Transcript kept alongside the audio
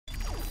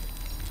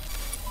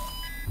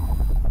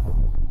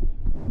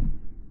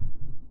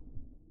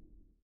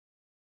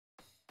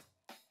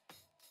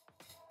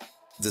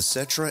The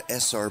Setra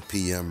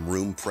SRPM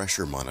room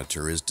pressure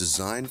monitor is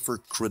designed for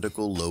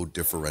critical load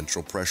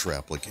differential pressure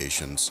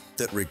applications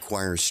that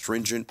require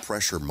stringent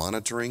pressure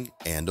monitoring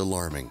and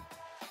alarming.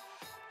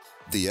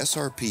 The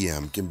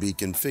SRPM can be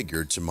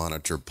configured to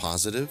monitor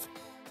positive,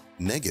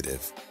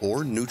 negative,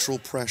 or neutral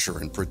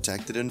pressure in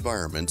protected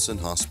environments and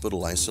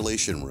hospital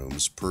isolation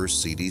rooms per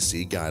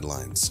CDC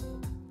guidelines.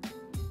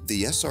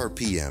 The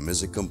SRPM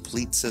is a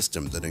complete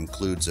system that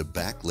includes a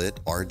backlit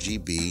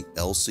RGB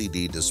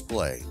LCD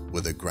display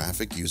with a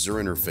graphic user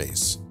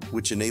interface,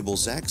 which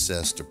enables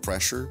access to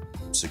pressure,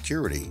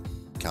 security,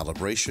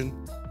 calibration,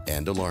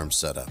 and alarm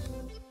setup.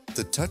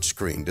 The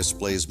touchscreen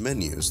displays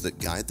menus that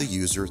guide the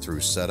user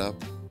through setup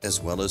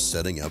as well as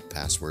setting up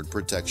password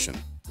protection.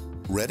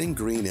 Red and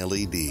green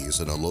LEDs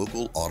and a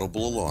local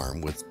audible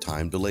alarm with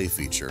time delay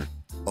feature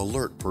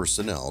alert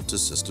personnel to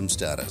system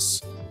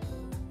status.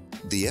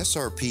 The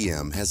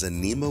SRPM has a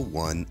NEMA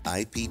 1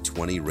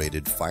 IP20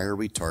 rated fire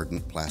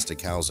retardant plastic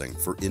housing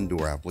for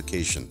indoor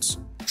applications.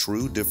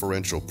 True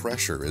differential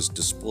pressure is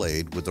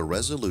displayed with a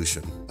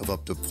resolution of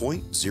up to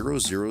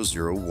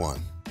 0.0001.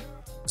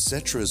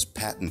 Setra's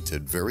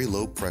patented very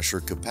low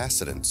pressure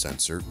capacitance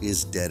sensor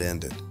is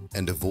dead-ended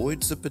and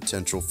avoids the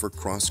potential for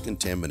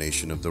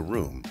cross-contamination of the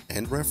room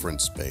and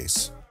reference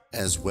space,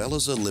 as well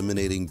as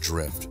eliminating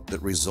drift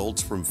that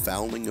results from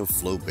fouling of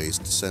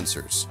flow-based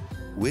sensors,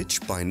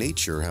 which by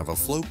nature have a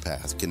flow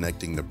path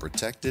connecting the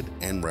protected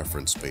and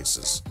reference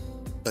spaces.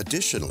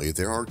 Additionally,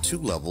 there are 2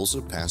 levels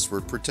of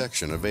password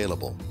protection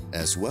available,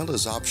 as well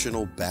as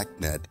optional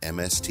BACnet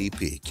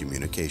MSTP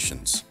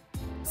communications.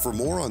 For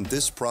more on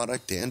this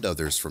product and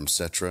others from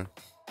Setra,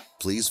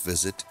 please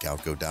visit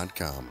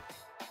Galco.com.